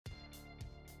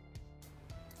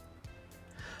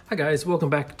Hi guys, welcome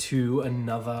back to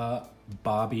another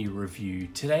Barbie review.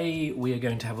 Today we are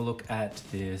going to have a look at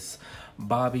this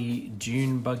Barbie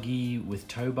Dune Buggy with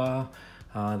tow bar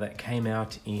that came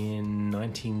out in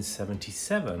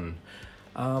 1977.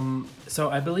 So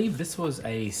I believe this was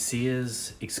a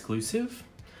Sears exclusive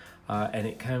and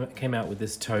it came out with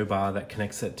this tow bar that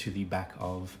connects it to the back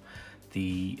of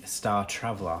the Star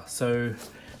Traveler. So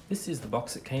this is the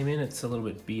box it came in. It's a little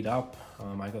bit beat up.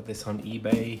 I got this on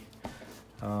eBay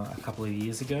a couple of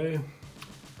years ago.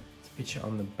 It's a picture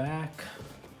on the back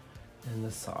and the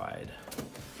side.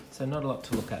 So not a lot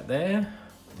to look at there,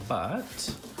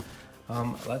 but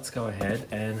let's go ahead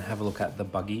and have a look at the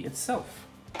buggy itself.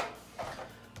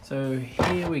 So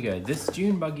here we go. This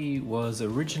Dune Buggy was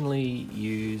originally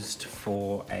used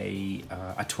for a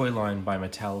toy line by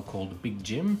Mattel called Big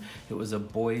Jim. It was a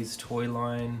boys' toy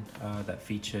line that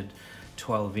featured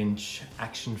 12-inch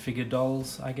action figure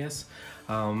dolls, I guess.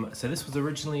 So this was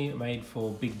originally made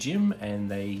for Big Jim, and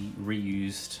they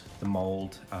reused the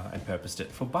mold and purposed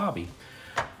it for Barbie.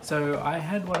 So I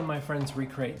had one of my friends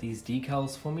recreate these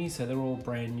decals for me, so they're all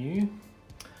brand new.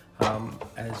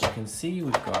 As you can see,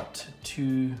 we've got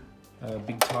two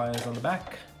big tires on the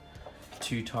back,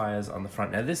 two tires on the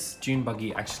front. Now this Dune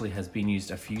Buggy actually has been used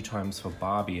a few times for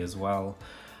Barbie as well.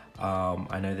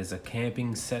 I know there's a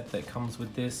camping set that comes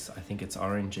with this. I think it's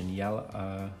orange and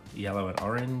yellow and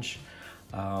orange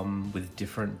with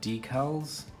different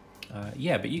decals.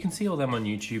 Yeah, but you can see all them on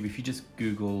YouTube. If you just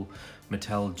Google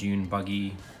Mattel Dune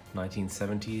Buggy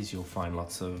 1970s, you'll find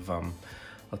lots of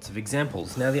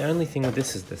examples. Now the only thing with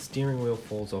this is the steering wheel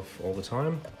falls off all the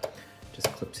time.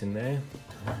 Just clips in there.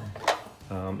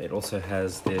 It also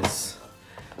has this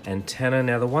antenna.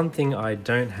 Now the one thing I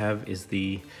don't have is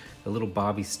the little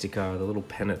Barbie sticker, the little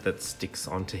pennant that sticks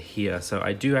onto here. So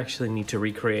I do actually need to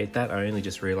recreate that. I only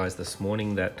just realized this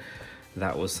morning that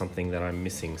that was something that I'm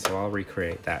missing. So I'll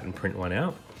recreate that and print one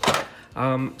out.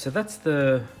 So that's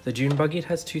the Dune Buggy. It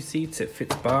has two seats. It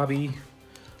fits Barbie.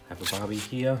 I have a Barbie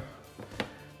here.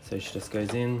 So she just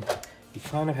goes in. You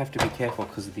kind of have to be careful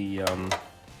because the, I don't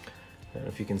know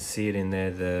if you can see it in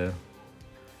there, the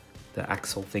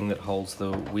axle thing that holds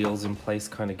the wheels in place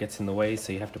kind of gets in the way,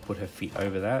 so you have to put her feet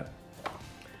over that,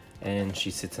 and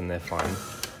she sits in there fine.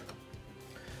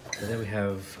 So there we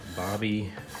have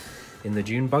Barbie in the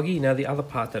Dune Buggy. Now the other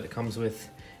part that it comes with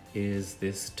is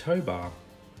this tow bar.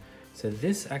 So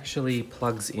this actually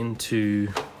plugs into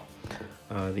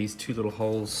these two little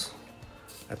holes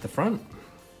at the front.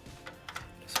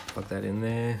 Just plug that in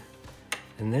there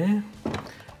and there,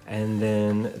 and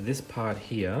then this part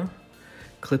here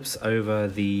clips over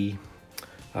the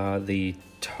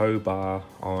tow bar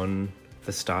on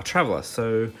the Star Traveler.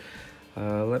 So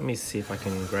let me see if I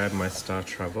can grab my Star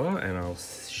Traveler and I'll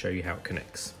show you how it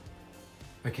connects.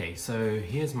 Okay, so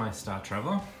here's my Star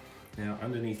Traveler. Now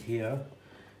underneath here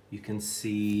you can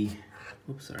see,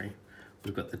 oops, sorry,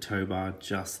 we've got the tow bar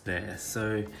just there.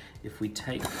 So if we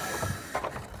take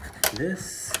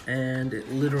this and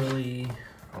it literally,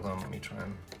 hold on, let me try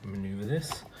and maneuver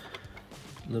this.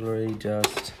 Literally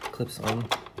just clips on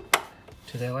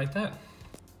to there like that,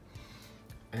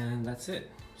 and that's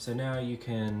it. So now you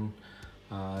can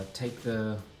take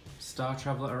the Star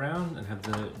Traveler around and have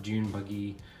the Dune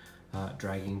Buggy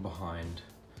dragging behind.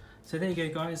 So there you go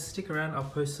guys, stick around, I'll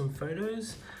post some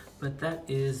photos, but that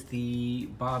is the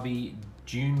Barbie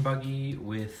Dune Buggy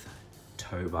with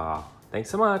tow bar. Thanks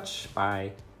so much,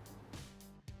 bye.